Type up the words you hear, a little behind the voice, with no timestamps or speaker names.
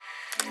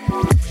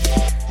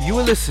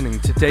are listening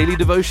to Daily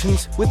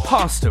Devotions with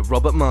Pastor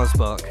Robert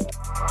Marsbach.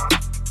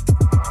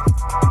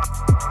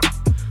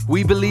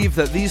 We believe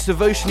that these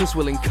devotions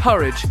will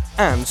encourage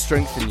and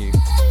strengthen you.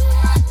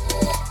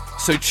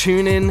 So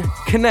tune in,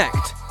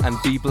 connect, and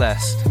be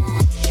blessed.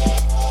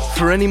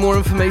 For any more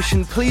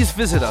information, please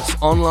visit us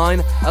online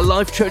at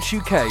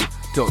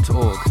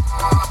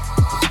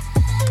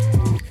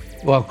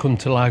lifechurchuk.org. Welcome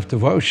to Life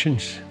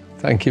Devotions.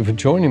 Thank you for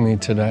joining me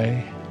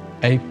today.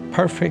 A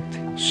Perfect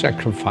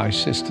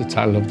Sacrifice is the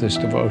title of this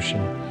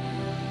devotion.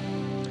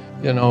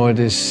 You know, it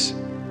is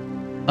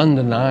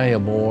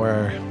undeniable,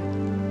 or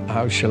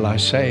how shall I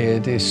say,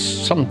 it is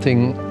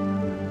something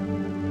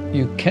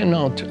you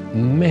cannot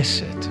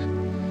miss it.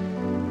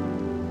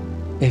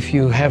 If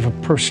you have a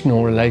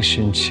personal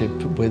relationship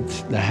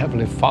with the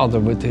Heavenly Father,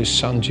 with His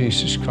Son,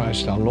 Jesus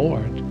Christ our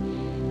Lord,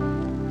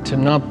 to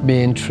not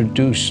be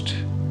introduced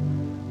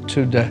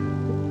to the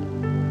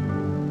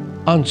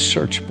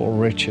unsearchable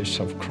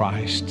riches of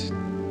Christ,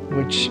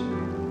 which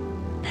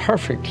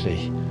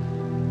perfectly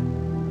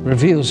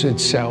reveals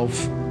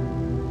itself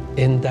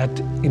in that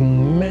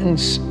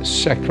immense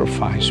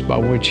sacrifice by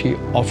which He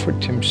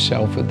offered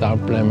Himself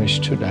without blemish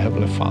to the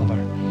Heavenly Father.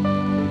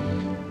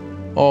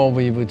 Oh,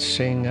 we would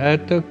sing,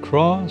 at the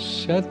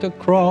cross,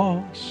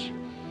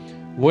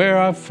 where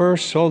I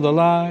first saw the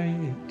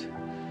light,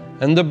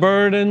 and the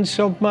burdens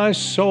of my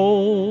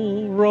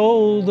soul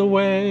rolled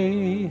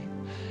away.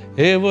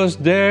 It was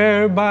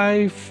there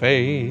by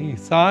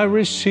faith I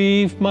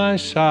received my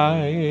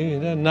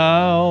sight, and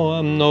now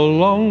I'm no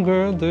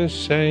longer the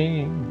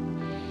same.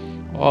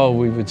 Oh,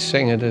 we would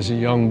sing it as a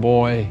young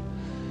boy.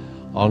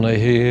 On a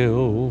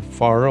hill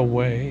far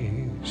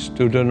away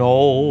stood an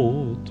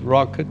old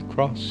rugged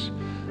cross,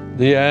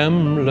 the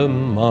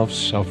emblem of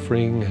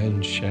suffering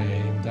and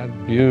shame.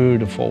 That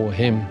beautiful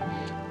hymn.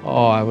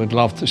 Oh, I would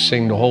love to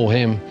sing the whole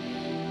hymn.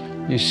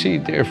 You see,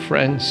 dear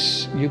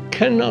friends, you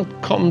cannot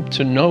come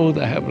to know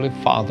the Heavenly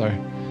Father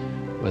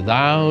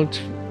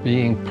without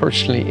being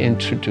personally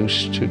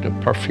introduced to the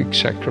perfect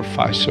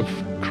sacrifice of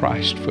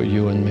Christ for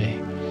you and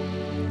me.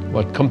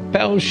 What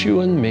compels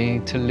you and me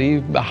to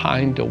leave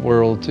behind the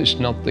world is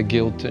not the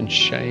guilt and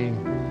shame,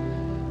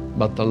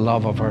 but the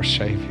love of our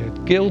Savior.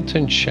 Guilt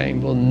and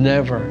shame will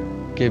never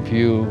give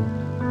you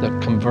the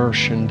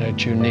conversion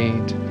that you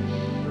need.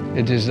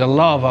 It is the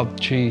love of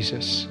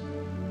Jesus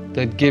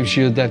that gives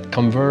you that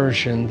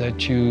conversion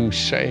that you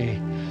say,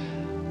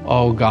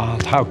 oh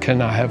God, how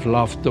can I have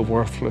loved the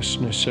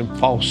worthlessness and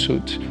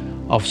falsehood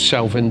of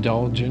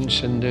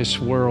self-indulgence in this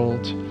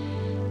world?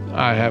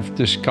 I have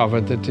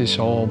discovered that it's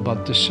all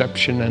but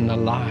deception and a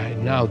lie.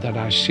 Now that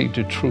I see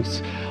the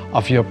truth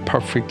of your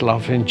perfect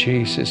love in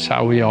Jesus,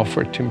 how He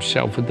offered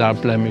Himself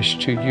without blemish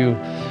to you,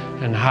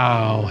 and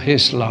how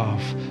His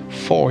love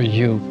for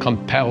you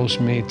compels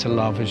me to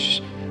love as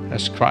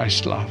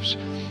Christ loves.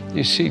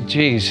 You see,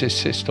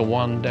 Jesus is the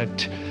one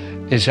that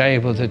is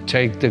able to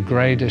take the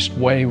greatest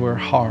wayward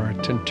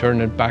heart and turn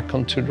it back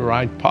onto the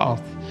right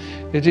path.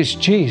 It is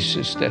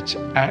Jesus that's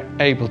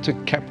able to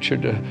capture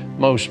the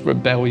most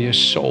rebellious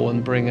soul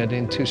and bring it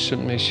into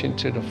submission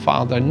to the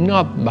Father,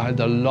 not by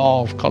the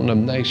law of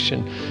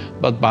condemnation,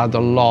 but by the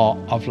law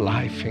of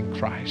life in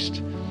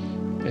Christ.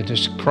 It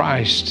is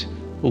Christ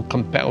who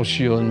compels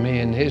you and me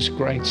in His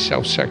great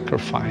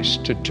self-sacrifice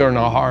to turn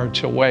our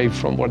hearts away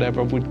from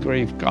whatever would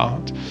grieve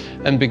God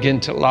and begin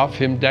to love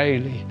Him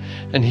daily.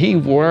 And He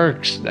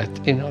works that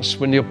in us.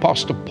 When the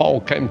Apostle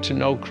Paul came to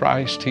know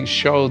Christ, he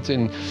showed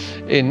in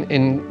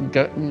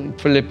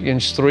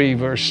Philippians 3,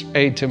 verse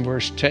 8 and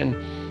verse 10,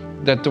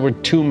 that there were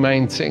two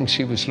main things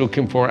he was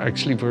looking for.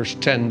 Actually, verse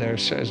 10 there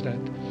says that.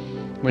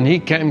 When he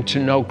came to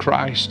know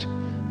Christ,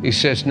 he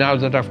says, now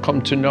that I've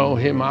come to know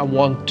Him, I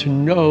want to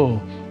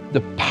know the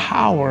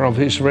power of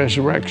His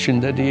resurrection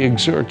that He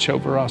exerts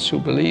over us who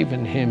believe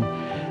in Him,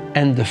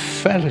 and the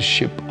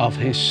fellowship of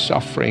His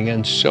suffering,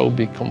 and so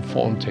be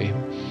conformed to Him.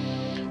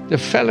 The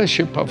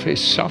fellowship of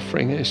His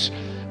suffering is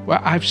where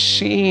I've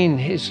seen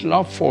His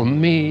love for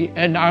me,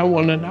 and I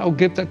want to now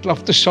give that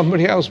love to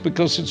somebody else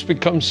because it's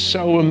become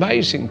so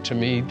amazing to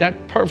me.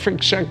 That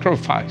perfect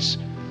sacrifice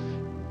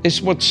is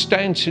what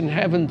stands in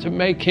heaven to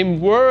make Him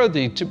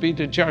worthy to be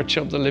the judge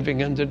of the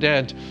living and the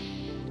dead.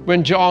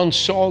 When John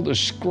saw the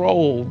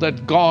scroll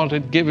that God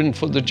had given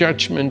for the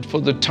judgment, for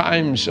the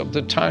times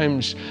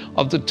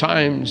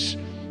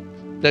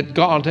that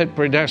God had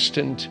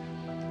predestined,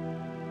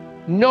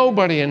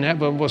 nobody in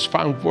heaven was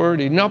found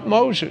worthy. Not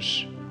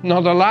Moses,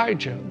 not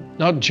Elijah,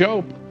 not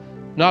Job,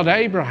 not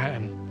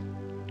Abraham,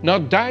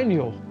 not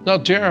Daniel,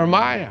 not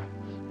Jeremiah,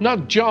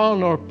 not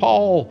John or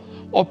Paul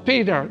or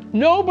Peter.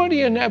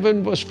 Nobody in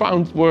heaven was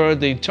found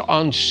worthy to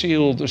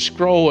unseal the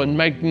scroll and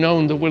make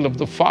known the will of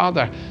the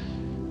Father.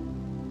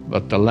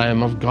 But the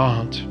Lamb of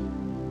God,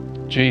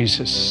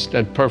 Jesus,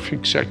 that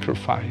perfect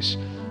sacrifice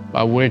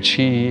by which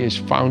He is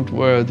found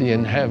worthy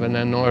in heaven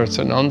and earth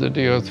and under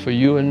the earth for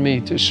you and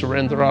me to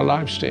surrender our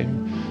lives to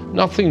Him.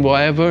 Nothing will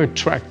ever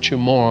attract you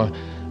more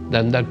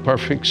than that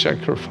perfect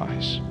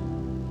sacrifice.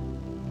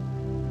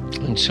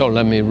 And so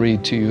let me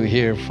read to you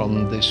here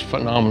from this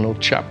phenomenal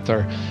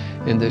chapter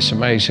in this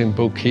amazing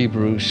book,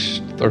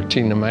 Hebrews,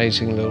 13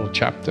 amazing little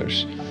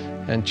chapters.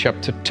 And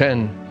chapter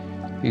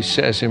 10, he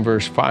says in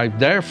verse 5,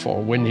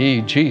 therefore, when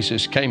he,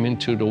 Jesus, came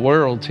into the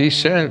world, he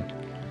said,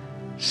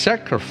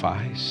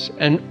 sacrifice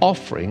and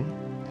offering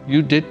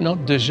you did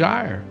not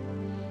desire,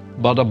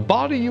 but a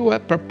body you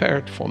have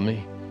prepared for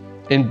me.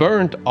 In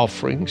burnt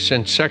offerings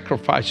and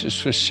sacrifices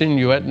for sin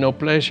you had no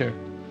pleasure.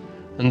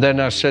 And then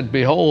I said,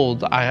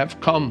 behold, I have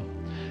come.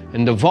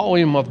 In the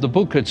volume of the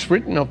book it's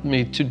written of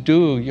me to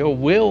do your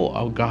will,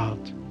 O God.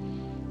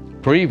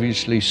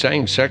 Previously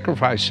saying,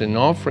 sacrifice and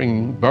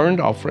offering, burnt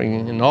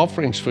offering and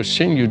offerings for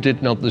sin you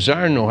did not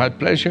desire, nor had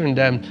pleasure in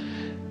them,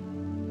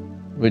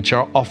 which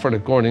are offered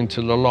according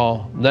to the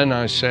law. Then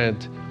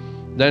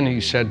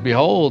he said,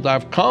 behold,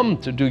 I've come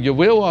to do your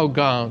will, O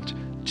God.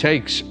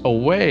 Takes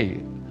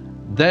away.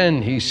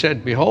 Then he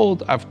said,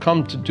 behold, I've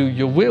come to do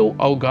your will,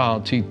 O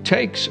God. He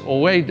takes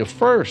away the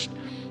first,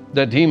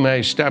 that he may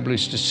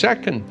establish the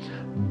second.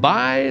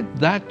 By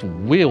that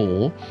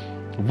will,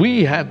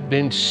 we have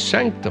been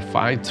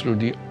sanctified through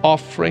the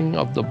offering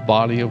of the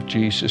body of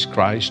Jesus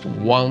Christ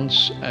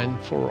once and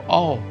for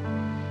all.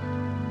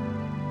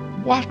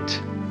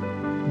 What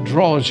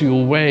draws you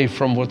away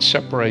from what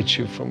separates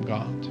you from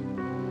God?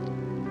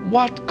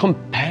 What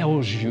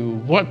compels you?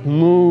 What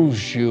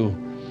moves you?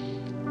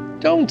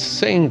 Don't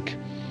think,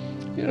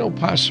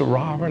 Pastor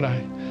Robert,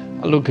 I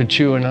look at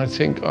you and I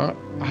think,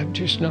 I'm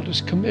just not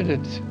as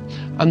committed.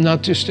 I'm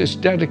not just as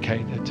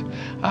dedicated.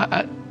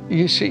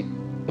 You see,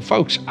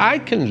 folks, I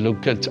can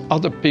look at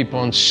other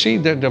people and see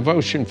their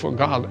devotion for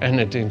God, and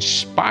it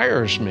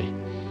inspires me,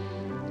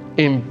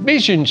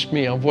 envisions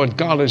me of what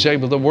God is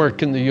able to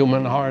work in the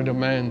human heart of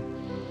man.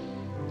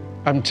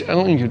 I'm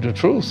telling you the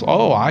truth.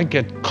 I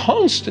get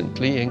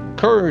constantly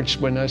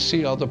encouraged when I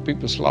see other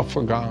people's love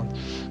for God,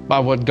 by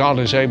what God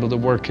is able to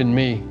work in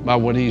me, by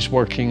what He's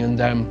working in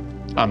them.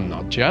 I'm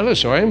not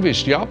jealous or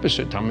envious, the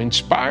opposite. I'm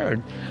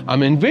inspired,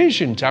 I'm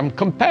envisioned, I'm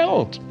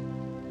compelled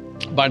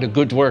by the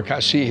good work I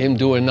see Him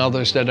do in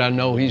others, that I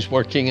know He's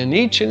working in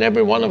each and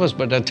every one of us.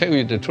 But I tell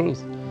you the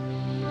truth,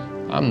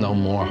 I'm no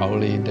more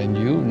holy than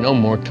you, no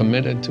more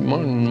committed,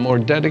 more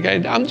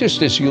dedicated. I'm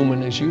just as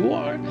human as you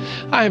are.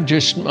 I have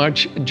just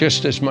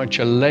as much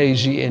a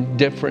lazy,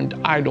 indifferent,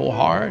 idle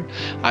heart.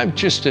 I have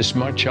just as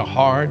much a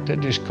heart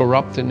that is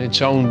corrupt in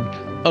its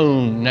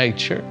own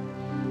nature.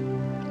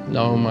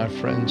 No, my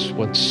friends,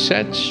 what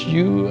sets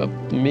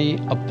me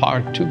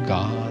apart to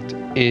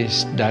God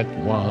is that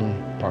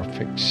one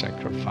perfect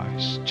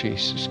sacrifice,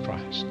 Jesus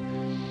Christ.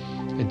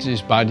 It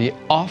is by the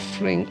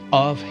offering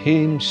of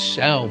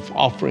Himself,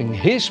 offering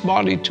His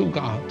body to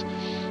God,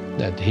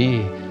 that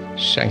He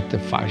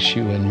sanctifies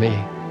you and me.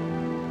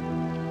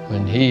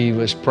 When He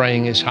was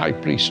praying His high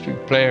priestly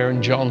prayer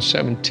in John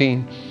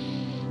 17,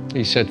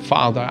 He said,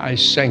 Father, I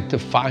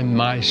sanctify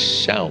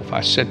myself.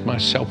 I set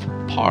myself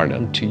apart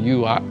unto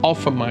you. I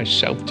offer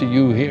myself to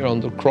you here on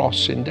the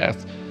cross in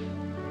death,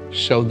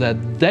 so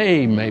that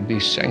they may be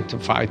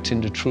sanctified in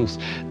the truth,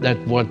 that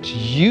what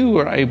you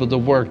are able to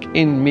work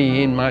in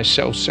me, in my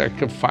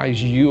self-sacrifice,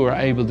 you are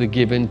able to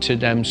give into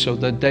them, so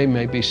that they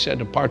may be set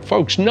apart.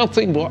 Folks,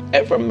 nothing will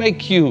ever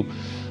make you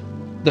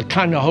the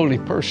kind of holy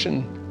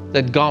person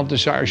that God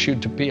desires you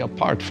to be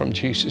apart from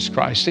Jesus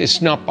Christ. It's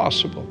not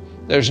possible.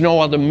 There's no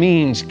other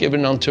means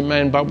given unto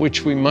man by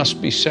which we must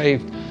be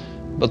saved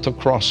but the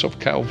cross of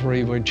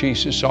Calvary, where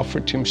Jesus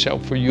offered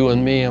Himself for you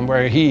and me, and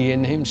where He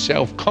in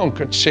Himself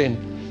conquered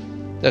sin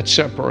that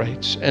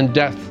separates, and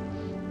death,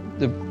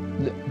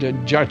 the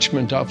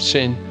judgment of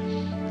sin,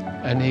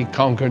 and He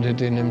conquered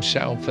it in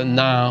Himself. And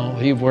now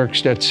He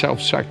works that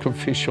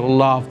self-sacrificial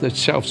love, that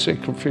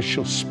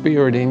self-sacrificial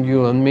spirit in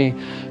you and me,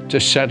 to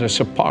set us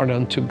apart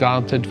unto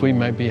God, that we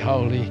may be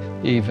holy,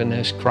 even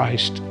as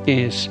Christ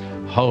is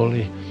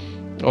holy.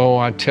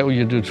 I tell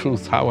you the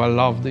truth, how I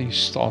love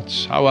these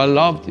thoughts, how I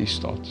love these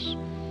thoughts.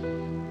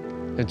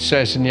 It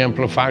says in the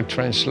Amplified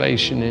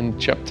Translation in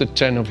chapter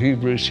 10 of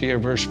Hebrews here,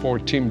 verse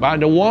 14, by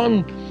the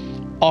one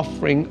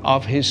offering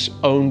of His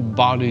own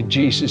body,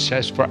 Jesus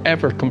has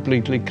forever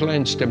completely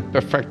cleansed and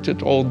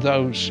perfected all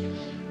those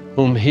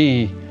whom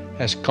He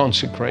has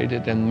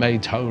consecrated and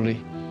made holy.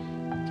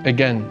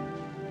 Again,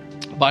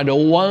 by the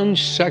one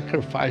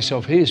sacrifice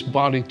of His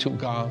body to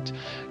God,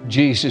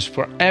 Jesus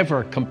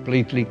forever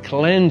completely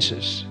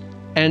cleanses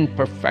and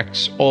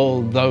perfects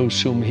all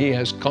those whom He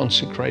has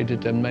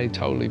consecrated and made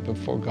holy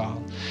before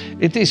God.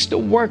 It is the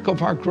work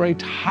of our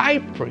great high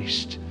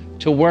priest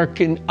to work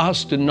in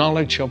us the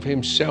knowledge of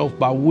Himself,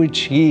 by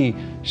which He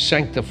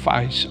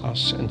sanctifies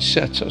us and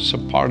sets us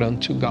apart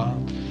unto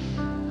God.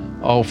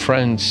 Oh,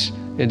 friends,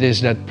 it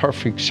is that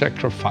perfect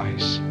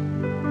sacrifice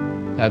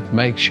that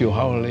makes you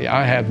holy.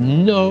 I have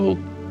no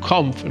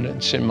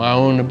confidence in my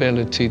own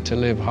ability to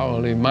live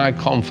holy. My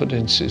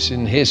confidence is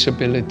in His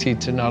ability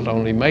to not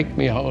only make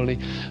me holy,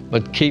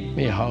 but keep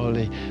me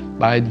holy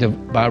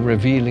by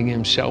revealing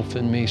Himself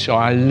in me. So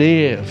I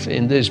live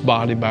in this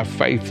body by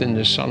faith in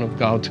the Son of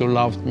God, who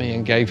loved me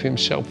and gave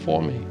Himself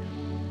for me.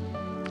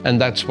 And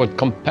that's what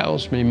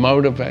compels me,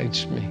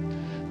 motivates me.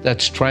 that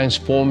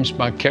transforms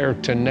my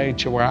character and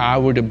nature, where I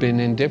would have been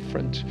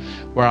indifferent,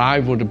 where I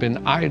would have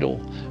been idle,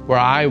 where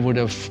I would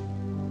have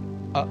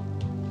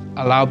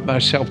allowed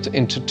myself to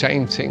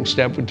entertain things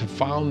that would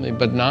defile me.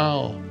 But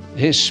now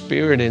His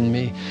Spirit in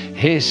me,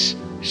 His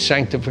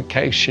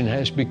sanctification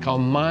has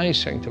become my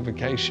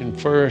sanctification.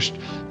 1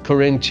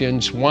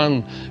 Corinthians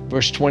 1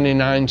 verse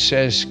 29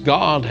 says,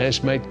 God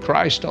has made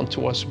Christ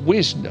unto us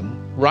wisdom,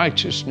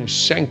 righteousness,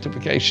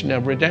 sanctification,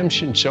 and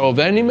redemption. So if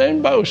any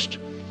man boast,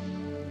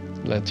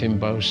 let him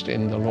boast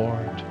in the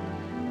Lord.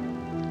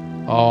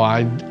 Oh,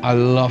 I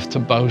love to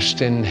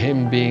boast in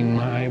Him being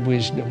my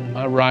wisdom,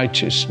 my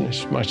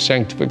righteousness, my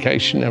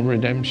sanctification and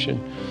redemption.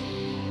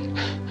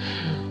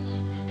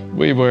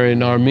 We were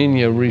in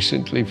Armenia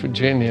recently,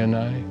 Virginia and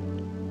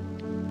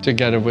I,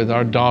 together with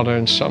our daughter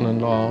and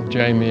son-in-law,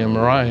 Jamie and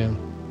Mariah.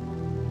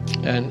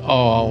 And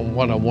oh,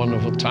 what a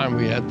wonderful time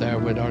we had there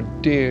with our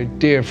dear,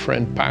 dear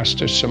friend,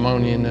 Pastor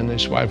Simonian and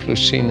his wife,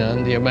 Lucina,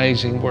 and the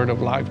amazing Word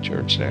of Life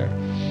Church there.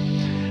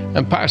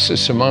 And Pastor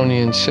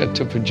Simonian said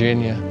to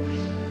Virginia,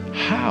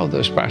 how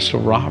does Pastor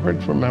Robert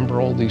remember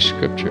all these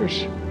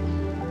scriptures?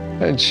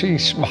 And she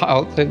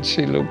smiled and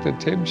she looked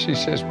at him. She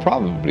says,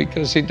 probably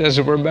because he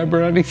doesn't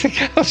remember anything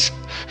else.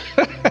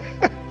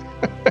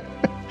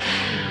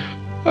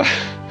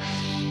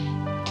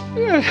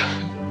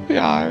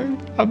 Yeah,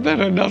 I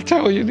better not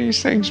tell you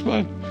these things,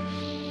 but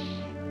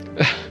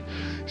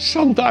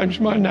sometimes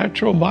my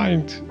natural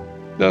mind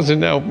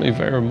doesn't help me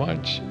very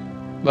much,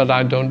 but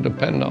I don't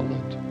depend on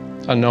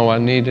it. I know I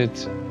need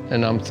it,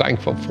 and I'm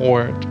thankful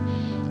for it.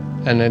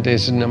 And it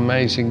is an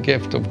amazing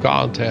gift of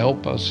God to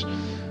help us.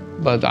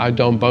 But I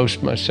don't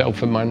boast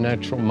myself in my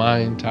natural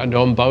mind. I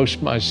don't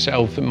boast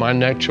myself in my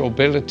natural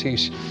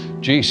abilities.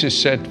 Jesus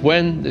said,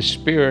 when the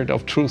Spirit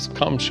of truth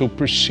comes, who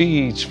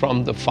proceeds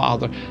from the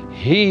Father,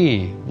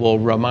 He will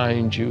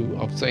remind you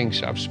of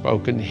things I've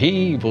spoken.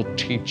 He will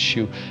teach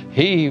you.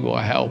 He will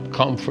help,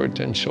 comfort,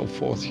 and so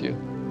forth you.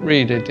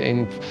 Read it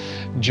in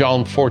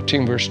John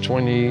 14, verse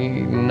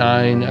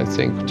 29, I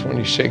think,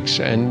 26,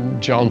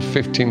 and John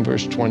 15,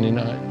 verse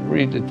 29.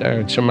 Read it there.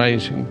 It's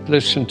amazing.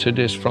 Listen to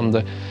this from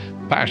the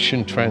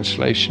Passion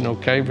Translation,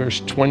 okay?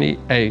 Verse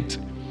 28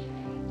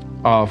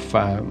 of,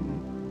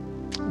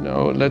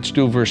 let's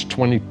do verse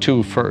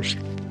 22 first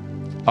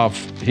of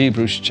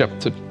Hebrews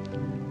chapter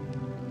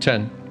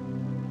 10.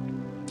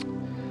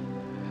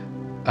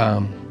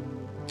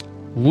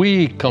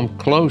 We come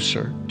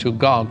closer to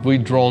God. We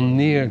draw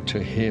near to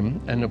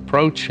Him and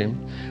approach Him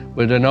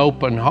with an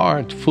open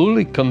heart,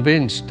 fully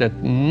convinced that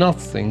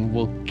nothing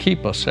will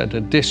keep us at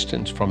a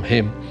distance from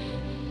Him.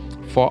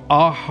 For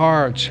our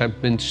hearts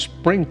have been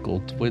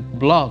sprinkled with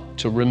blood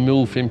to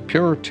remove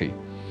impurity,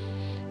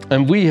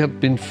 and we have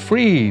been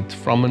freed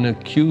from an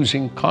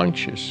accusing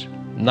conscience.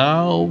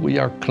 Now we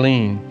are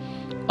clean,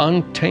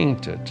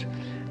 untainted,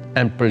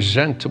 and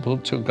presentable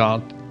to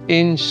God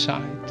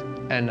inside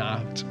and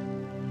out.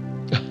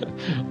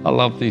 I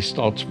love these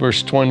thoughts.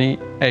 Verse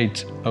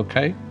 28,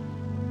 okay?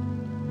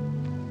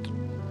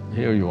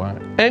 Here you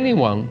are.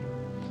 Anyone?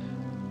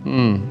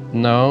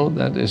 No,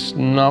 that is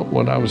not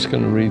what I was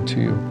going to read to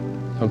you.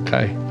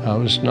 Okay, I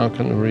was not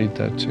going to read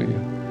that to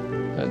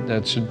you.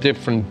 That's a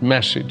different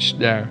message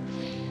there.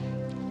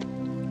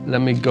 Let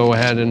me go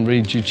ahead and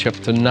read you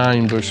chapter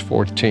 9, verse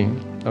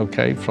 14,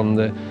 okay, from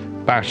the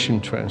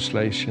Passion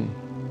Translation.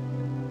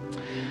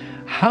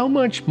 How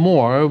much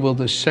more will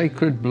the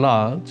sacred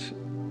blood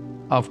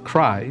of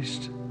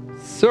Christ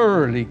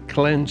thoroughly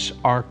cleanse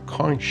our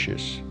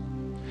conscience?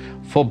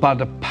 For by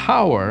the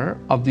power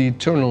of the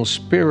eternal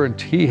Spirit,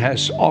 He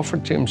has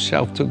offered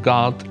Himself to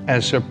God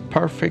as a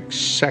perfect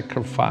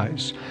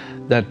sacrifice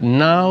that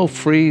now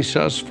frees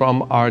us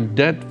from our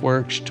dead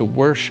works to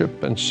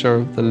worship and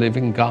serve the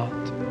living God.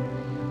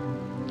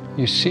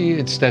 You see,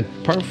 it's that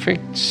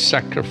perfect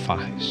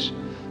sacrifice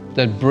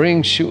that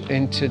brings you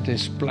into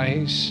this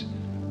place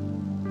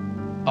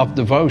of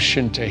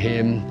devotion to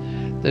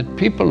Him, that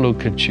people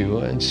look at you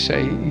and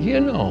say, you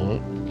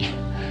know,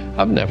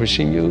 I've never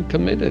seen you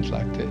committed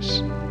like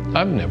this.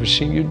 I've never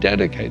seen you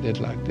dedicated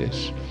like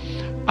this.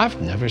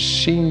 I've never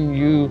seen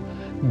you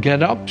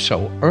get up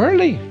so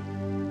early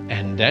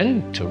and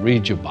then to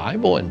read your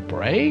Bible and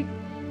pray.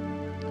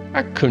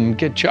 I couldn't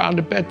get you out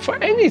of bed for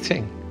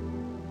anything.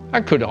 I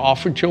could have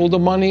offered you all the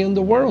money in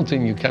the world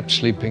and you kept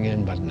sleeping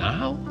in, but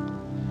now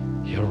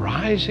you're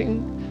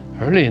rising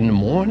early in the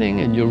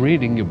morning and you're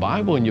reading your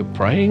Bible and you're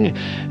praying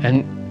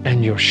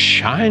and you're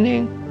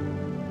shining.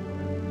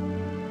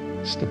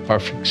 It's the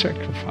perfect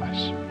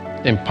sacrifice,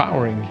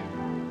 empowering you,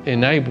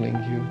 enabling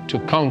you to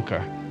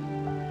conquer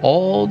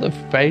all the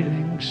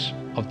failings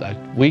of that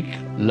weak,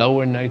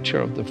 lower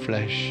nature of the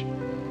flesh.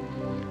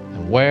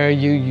 And where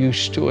you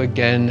used to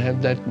again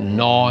have that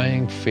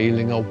gnawing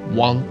feeling of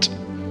want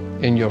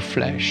in your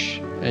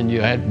flesh, and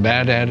you had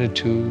bad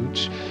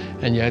attitudes,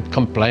 and you had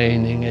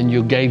complaining, and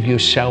you gave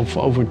yourself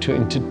over to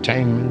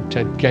entertainment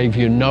that gave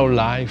you no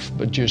life,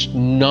 but just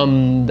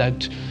numbed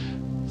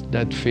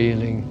that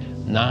feeling.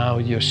 Now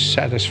you're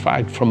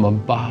satisfied from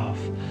above.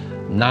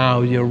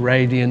 Now you're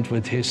radiant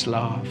with His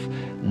love.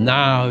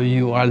 Now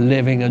you are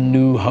living a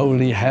new,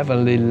 holy,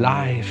 heavenly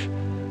life.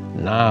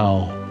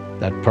 Now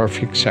that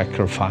perfect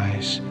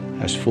sacrifice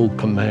has full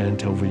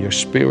command over your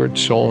spirit,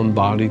 soul, and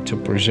body to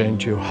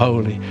present you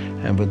holy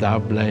and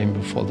without blame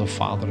before the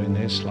Father in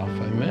His love.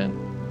 Amen.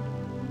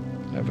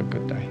 Have a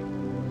good day.